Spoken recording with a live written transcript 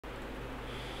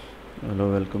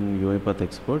Hello, welcome UiPath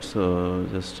experts.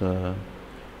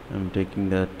 I'm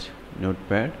taking that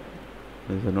Notepad.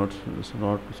 There's a note,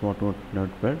 smart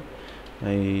Notepad.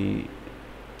 I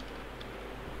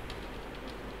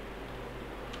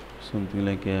something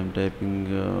like I'm typing.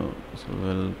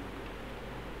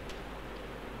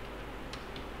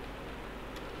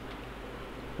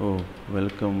 Oh,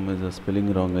 welcome is a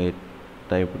spelling wrong. I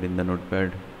typed in the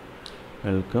Notepad.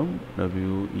 Welcome,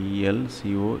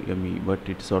 WELCOME, but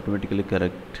it's automatically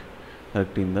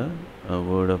correcting the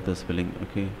word of the spelling.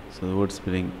 Okay, so the word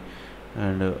spelling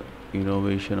and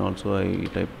innovation also I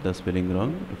typed the spelling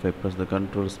wrong. If I press the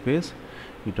control space,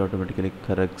 it automatically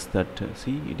corrects that.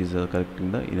 See, it is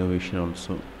correcting the innovation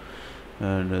also,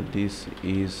 and this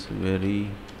is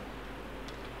very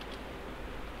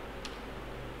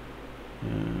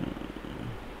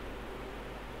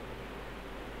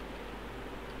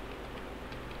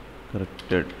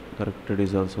corrected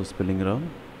is also spelling wrong.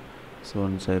 So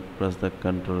once I press the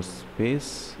control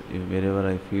space, wherever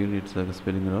I feel it's like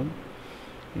spelling wrong,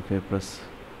 if I press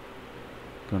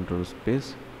control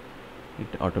space,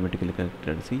 it automatically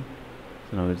corrected. See,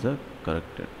 so now it's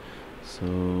corrected. So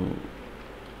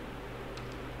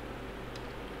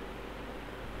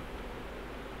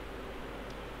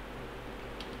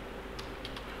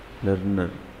learner,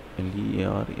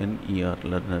 Learner,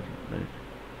 learner, right?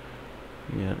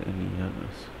 Learner.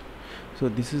 So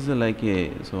this is on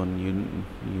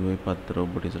UiPath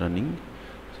robot is running.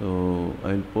 So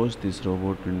I will post this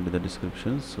robot into the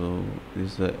description. So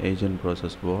this is the agent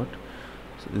process bot.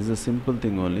 So this is a simple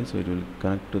thing only. So it will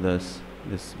connect to this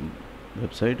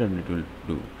website and it will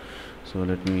do. So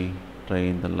let me try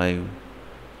in the live.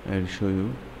 I will show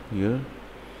you here.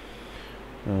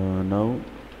 Now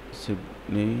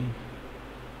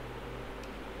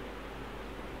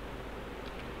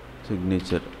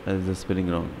signature as the spelling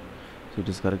wrong, so it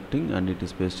is correcting and it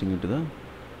is pasting into the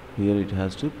here. It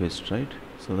has to paste, right?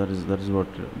 So that is what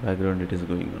background it is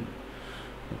going on.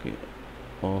 Okay,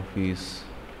 office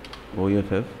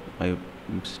OFF, I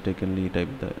mistakenly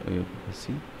typed the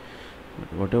OFC,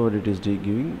 but whatever it is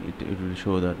giving, it will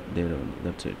show that there.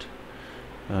 That's it.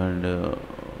 And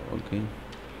okay,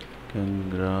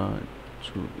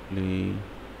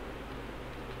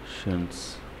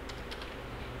 congratulations,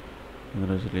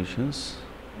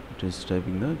 it is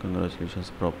typing the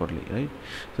congratulations properly, right?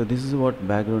 So this is what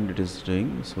background it is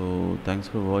doing. So thanks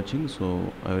for watching.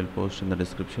 So I will post in the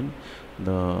description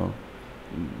the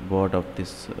bot of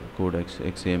this code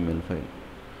XAML file.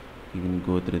 You can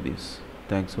go through this.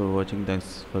 Thanks for watching.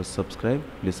 Thanks for subscribe.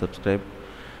 Please subscribe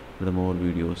for the more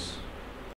videos.